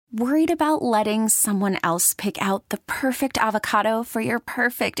Worried about letting someone else pick out the perfect avocado for your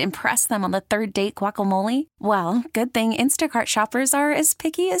perfect impress them on the third date guacamole? Well, good thing Instacart shoppers are as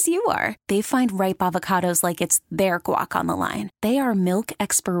picky as you are. They find ripe avocados like it's their guac on the line. They are milk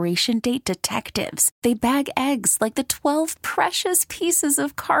expiration date detectives. They bag eggs like the 12 precious pieces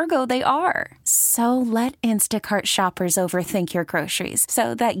of cargo they are. So let Instacart shoppers overthink your groceries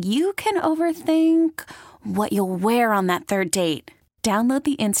so that you can overthink what you'll wear on that third date. Download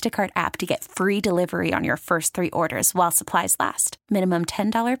the Instacart app to get free delivery on your first 3 orders while supplies last. Minimum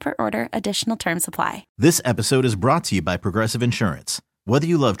 $10 per order. Additional terms apply. This episode is brought to you by Progressive Insurance. Whether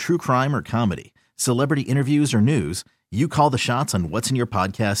you love true crime or comedy, celebrity interviews or news, you call the shots on what's in your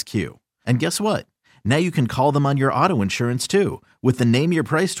podcast queue. And guess what? Now you can call them on your auto insurance too with the Name Your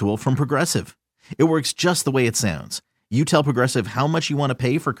Price tool from Progressive. It works just the way it sounds. You tell Progressive how much you want to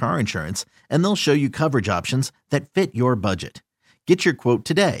pay for car insurance, and they'll show you coverage options that fit your budget. Get your quote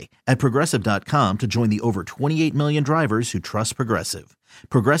today at Progressive.com to join the over 28 million drivers who trust Progressive.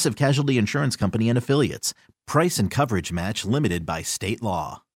 Progressive Casualty Insurance Company and Affiliates. Price and coverage match limited by state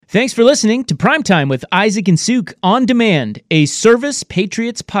law. Thanks for listening to Primetime with Isaac and Suk on Demand, a Service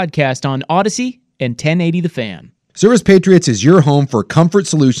Patriots podcast on Odyssey and 1080 The Fan. Service Patriots is your home for comfort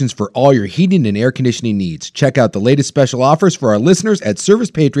solutions for all your heating and air conditioning needs. Check out the latest special offers for our listeners at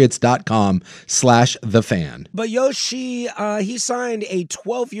servicepatriots.com/thefan. But Yoshi, he signed a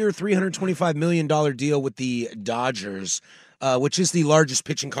 12-year, $325 million deal with the Dodgers, which is the largest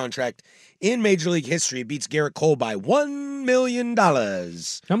pitching contract in Major League history. It beats Garrett Cole by $1 million.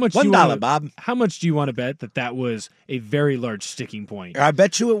 How much $1, Bob. How much do you want to bet that was a very large sticking point? I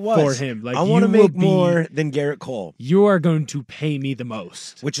bet you it was. For him. Like, I want to make more than Garrett Cole. You are going to pay me the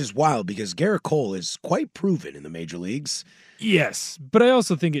most. Which is wild because Garrett Cole is quite proven in the major leagues. Yes, but I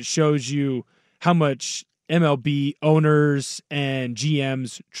also think it shows you how much MLB owners and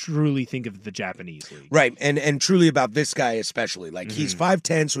GMs truly think of the Japanese league. Right, and truly about this guy especially. Like, he's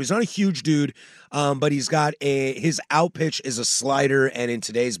 5'10", so he's not a huge dude, but he's got his out pitch is a slider, and in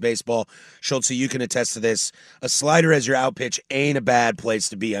today's baseball, Schultz, you can attest to this, a slider as your out pitch ain't a bad place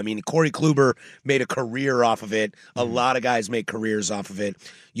to be. I mean, Corey Kluber made a career off of it. A lot of guys make careers off of it.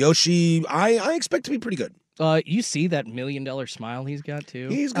 Yoshi, I expect to be pretty good. You see that $1 million smile he's got, too?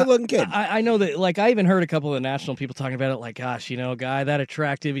 He's a good-looking kid. I know that, like, I even heard a couple of the national people talking about it, like, gosh, guy that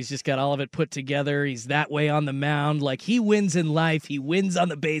attractive, he's just got all of it put together, he's that way on the mound, like, he wins in life, he wins on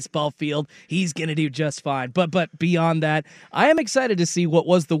the baseball field, he's going to do just fine. But beyond that, I am excited to see what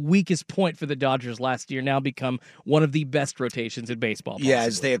was the weakest point for the Dodgers last year now become one of the best rotations in baseball. Possibly. Yeah,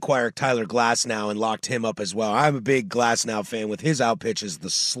 as they acquired Tyler Glasnow and locked him up as well. I'm a big Glasnow fan with his out pitch is the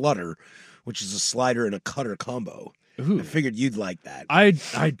slutter, which is a slider and a cutter combo. Ooh. I figured you'd like that. I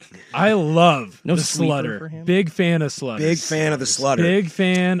love the slutter. Big fan of slutters. Big fan of the slutter. Big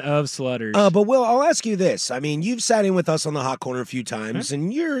fan of slutters. But Will, I'll ask you this. I mean, you've sat in with us on the Hot Corner a few times,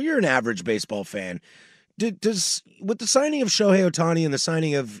 and you're an average baseball fan. Does with the signing of Shohei Ohtani and the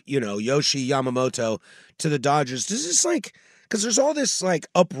signing of Yoshi Yamamoto to the Dodgers, does this because there's all this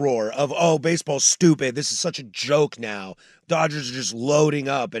uproar of, oh, baseball's stupid. This is such a joke now. Dodgers are just loading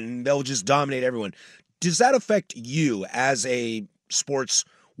up and they'll just dominate everyone. Does that affect you as a sports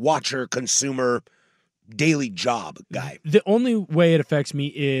watcher, consumer, daily job guy? The only way it affects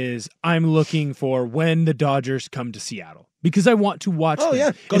me is I'm looking for when the Dodgers come to Seattle. Because I want to watch them. Oh,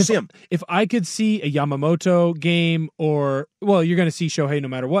 yeah. Go see them. If I could see a Yamamoto game you're going to see Shohei no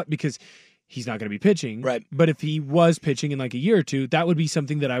matter what because he's not going to be pitching. Right. But if he was pitching in a year or two, that would be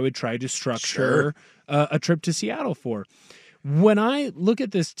something that I would try to structure a trip to Seattle for. When I look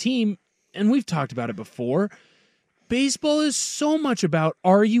at this team, and we've talked about it before, baseball is so much about,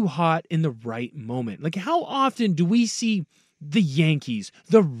 are you hot in the right moment? Like, how often do we see the Yankees,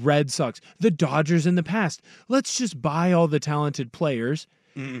 the Red Sox, the Dodgers in the past? Let's just buy all the talented players.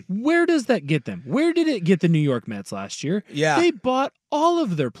 Where does that get them? Where did it get the New York Mets last year? Yeah. They bought all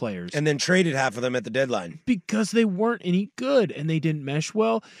of their players. And then traded half of them at the deadline. Because they weren't any good and they didn't mesh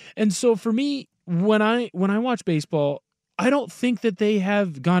well. And so for me, when I watch baseball, I don't think that they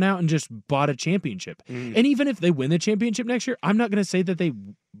have gone out and just bought a championship. And even if they win the championship next year, I'm not going to say that they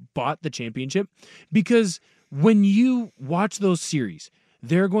bought the championship because when you watch those series,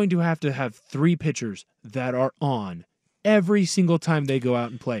 they're going to have 3 pitchers that are on every single time they go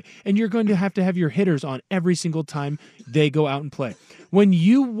out and play. And you're going to have your hitters on every single time they go out and play. When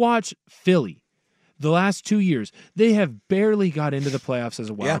you watch Philly, the last 2 years, they have barely got into the playoffs as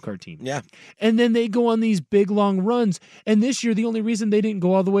a wild card team. Yeah. And then they go on these big, long runs. And this year, the only reason they didn't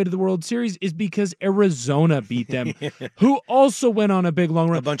go all the way to the World Series is because Arizona beat them, who also went on a big, long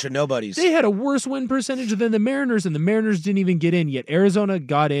run. A bunch of nobodies. They had a worse win percentage than the Mariners, and the Mariners didn't even get in, yet Arizona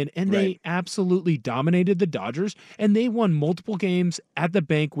got in, and they absolutely dominated the Dodgers, and they won multiple games at the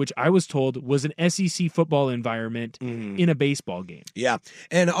bank, which I was told was an SEC football environment in a baseball game. Yeah.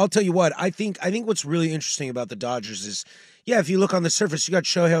 And I'll tell you what, I think what's really interesting about the Dodgers is, if you look on the surface, you got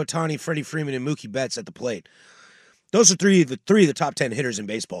Shohei Ohtani, Freddie Freeman, and Mookie Betts at the plate. Those are three of the top 10 hitters in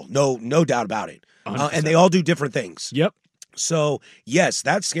baseball. No doubt about it. And they all do different things. Yep. So, yes,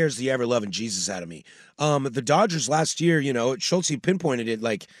 that scares the ever-loving Jesus out of me. The Dodgers last year, Schultz pinpointed it,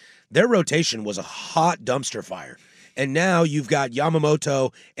 like their rotation was a hot dumpster fire. And now you've got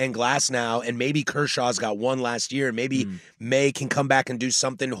Yamamoto and Glass now, and maybe Kershaw's got one last year. Maybe May can come back and do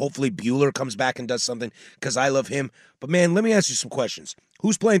something. Hopefully Buehler comes back and does something because I love him. But, man, let me ask you some questions.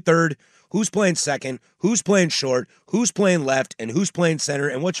 Who's playing third? Who's playing second? Who's playing short? Who's playing left? And who's playing center?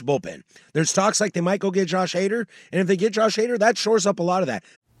 And what's your bullpen? There's talks like they might go get Josh Hader. And if they get Josh Hader, that shores up a lot of that.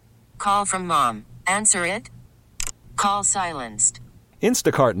 Call from mom. Answer it. Call silenced.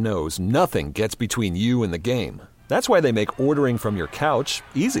 Instacart knows nothing gets between you and the game. That's why they make ordering from your couch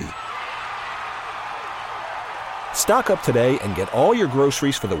easy. Stock up today and get all your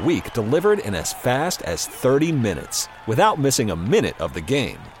groceries for the week delivered in as fast as 30 minutes without missing a minute of the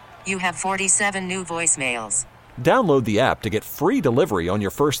game. You have 47 new voicemails. Download the app to get free delivery on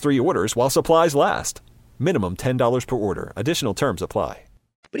your first 3 orders while supplies last. Minimum $10 per order. Additional terms apply.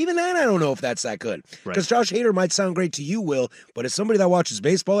 But even then, I don't know if that's that good. Because Josh Hader might sound great to you, Will, but as somebody that watches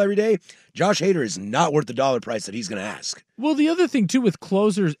baseball every day, Josh Hader is not worth the dollar price that he's going to ask. Well, the other thing, too, with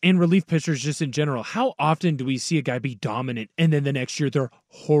closers and relief pitchers just in general, how often do we see a guy be dominant and then the next year they're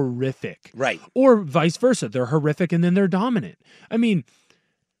horrific? Right. Or vice versa. They're horrific and then they're dominant. I mean,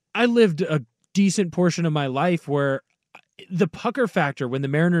 I lived a decent portion of my life where the pucker factor when the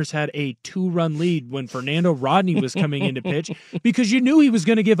Mariners had a 2-run lead when Fernando Rodney was coming in to pitch, because you knew he was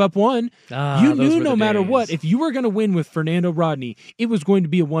going to give up one. You knew no matter what, if you were going to win with Fernando Rodney, it was going to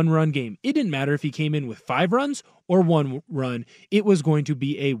be a 1-run game. It didn't matter if he came in with 5 runs or 1 run. It was going to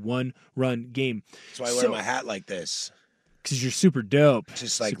be a 1-run game. That's why I wear my hat like this. Because you're super dope.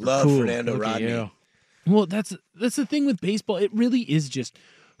 Just like super love cool. Fernando Rodney. Well, that's the thing with baseball. It really is just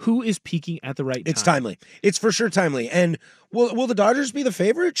who is peaking at the right time. It's timely. It's for sure timely. And will the Dodgers be the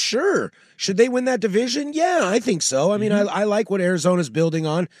favorite? Sure. Should they win that division? Yeah, I think so. I mean, I like what Arizona's building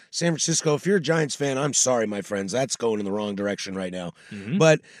on. San Francisco, if you're a Giants fan, I'm sorry, my friends. That's going in the wrong direction right now.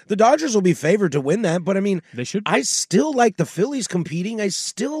 But the Dodgers will be favored to win that. But, I mean, they should. I still like the Phillies competing. I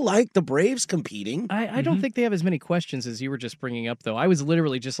still like the Braves competing. I don't think they have as many questions as you were just bringing up, though. I was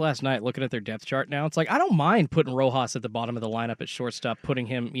literally just last night looking at their depth chart now. It's like, I don't mind putting Rojas at the bottom of the lineup at shortstop, putting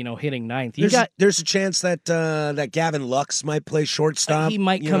him, hitting ninth. There's a chance that Gavin Lux might play shortstop. He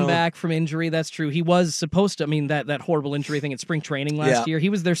might come back from injury. That's true. He was supposed to. I mean, that horrible injury thing at spring training last year. He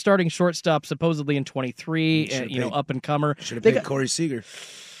was their starting shortstop supposedly in 23. Up and comer. Should have paid Corey Seager.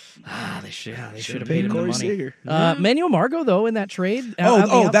 They should have paid him Corey the money. Seager. Manuel Margot, though, in that trade.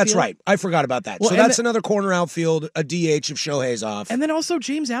 That's right. I forgot about that. Well, so that's another corner outfield, a DH if Shohei's off. And then also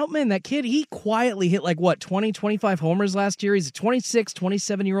James Outman, that kid, he quietly hit 20, 25 homers last year. He's a 26,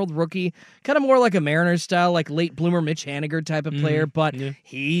 27-year-old rookie, kind of more like a Mariners style, like late bloomer Mitch Haniger type of player. But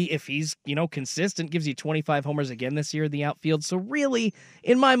if he's consistent, gives you 25 homers again this year in the outfield. So really,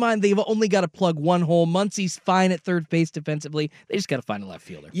 in my mind, they've only got to plug one hole. Muncie's fine at third base defensively. They just got to find a left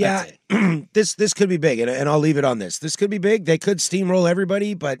fielder. Yeah, this could be big, and I'll leave it on this. This could be big. They could steamroll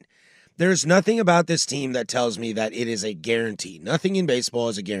everybody, but there's nothing about this team that tells me that it is a guarantee. Nothing in baseball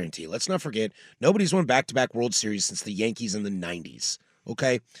is a guarantee. Let's not forget, nobody's won back-to-back World Series since the Yankees in the 90s,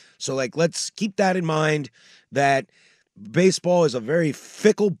 okay? So, let's keep that in mind, that baseball is a very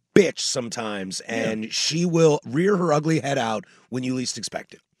fickle bitch sometimes, and she will rear her ugly head out when you least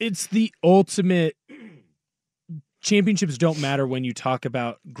expect it. It's the ultimate. Championships don't matter when you talk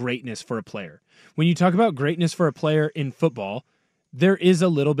about greatness for a player. When you talk about greatness for a player in football, there is a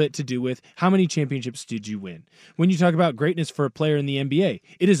little bit to do with how many championships did you win. When you talk about greatness for a player in the NBA,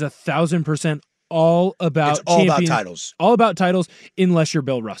 it is 1,000% all about titles. All about titles, unless you're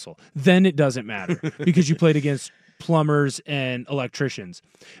Bill Russell. Then it doesn't matter because you played against plumbers and electricians.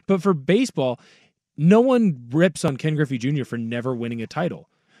 But for baseball, no one rips on Ken Griffey Jr. for never winning a title.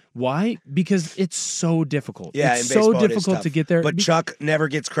 Why? Because it's so difficult. Yeah, it's in baseball, so difficult to get there. But Chuck never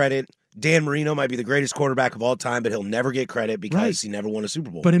gets credit. Dan Marino might be the greatest quarterback of all time, but he'll never get credit because he never won a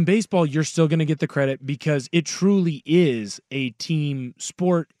Super Bowl. But in baseball, you're still going to get the credit because it truly is a team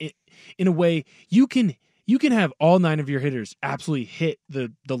sport. in a way you can have all 9 of your hitters absolutely hit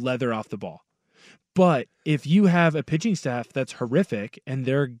the leather off the ball. But if you have a pitching staff that's horrific and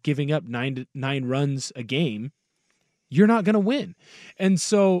they're giving up 9 runs a game, you're not going to win. And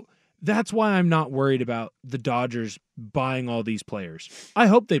so that's why I'm not worried about the Dodgers buying all these players. I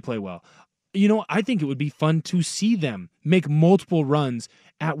hope they play well. I think it would be fun to see them make multiple runs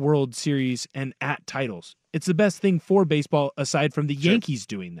at World Series and at titles. It's the best thing for baseball aside from the Yankees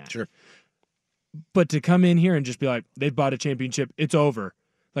doing that. Sure. But to come in here and just be like, they've bought a championship, it's over.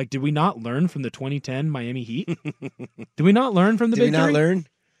 Like, did we not learn from the 2010 Miami Heat? Did we not learn from the big three? Did we not learn?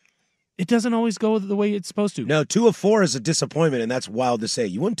 It doesn't always go the way it's supposed to. No, 2 of 4 is a disappointment, and that's wild to say.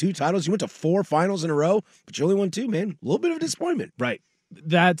 You won 2 titles, you went to 4 finals in a row, but you only won 2, man. A little bit of a disappointment. Right.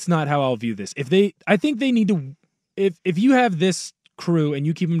 That's not how I'll view this. I think they need to, if you have this crew and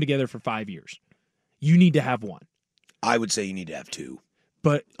you keep them together for 5 years, you need to have 1. I would say you need to have 2.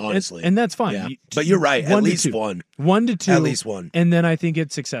 But honestly, and that's fine. Yeah. But you're right. At least 1. 1 to 2. At least 1. And then I think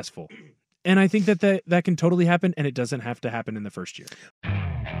it's successful. And I think that can totally happen, and it doesn't have to happen in the first year.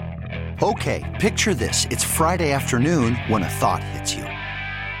 Okay, picture this. It's Friday afternoon when a thought hits you.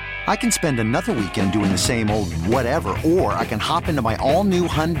 I can spend another weekend doing the same old whatever, or I can hop into my all-new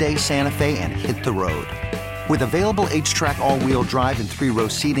Hyundai Santa Fe and hit the road. With available H-Track all-wheel drive and 3-row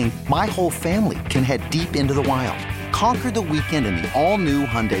seating, my whole family can head deep into the wild. Conquer the weekend in the all-new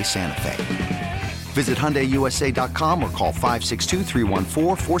Hyundai Santa Fe. Visit HyundaiUSA.com or call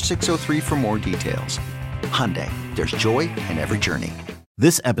 562-314-4603 for more details. Hyundai, there's joy in every journey.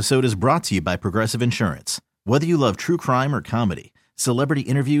 This episode is brought to you by Progressive Insurance. Whether you love true crime or comedy, celebrity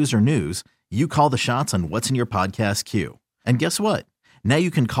interviews or news, you call the shots on what's in your podcast queue. And guess what? Now you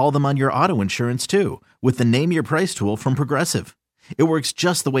can call them on your auto insurance too with the Name Your Price tool from Progressive. It works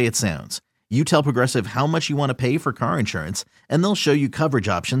just the way it sounds. You tell Progressive how much you want to pay for car insurance, and they'll show you coverage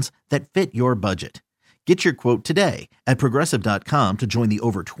options that fit your budget. Get your quote today at Progressive.com to join the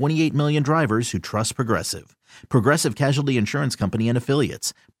over 28 million drivers who trust Progressive. Progressive Casualty Insurance Company and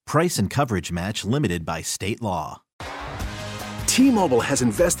Affiliates. Price and coverage match limited by state law. T-Mobile has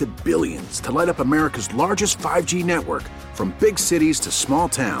invested billions to light up America's largest 5G network, from big cities to small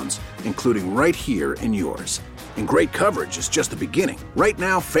towns, including right here in yours. And great coverage is just the beginning. Right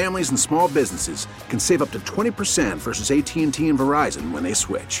now, families and small businesses can save up to 20% versus AT&T and Verizon when they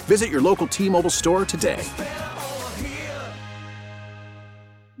switch. Visit your local T-Mobile store today.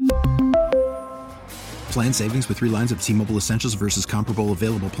 Plan savings with 3 lines of T-Mobile Essentials versus comparable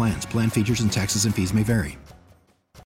available plans. Plan features and taxes and fees may vary.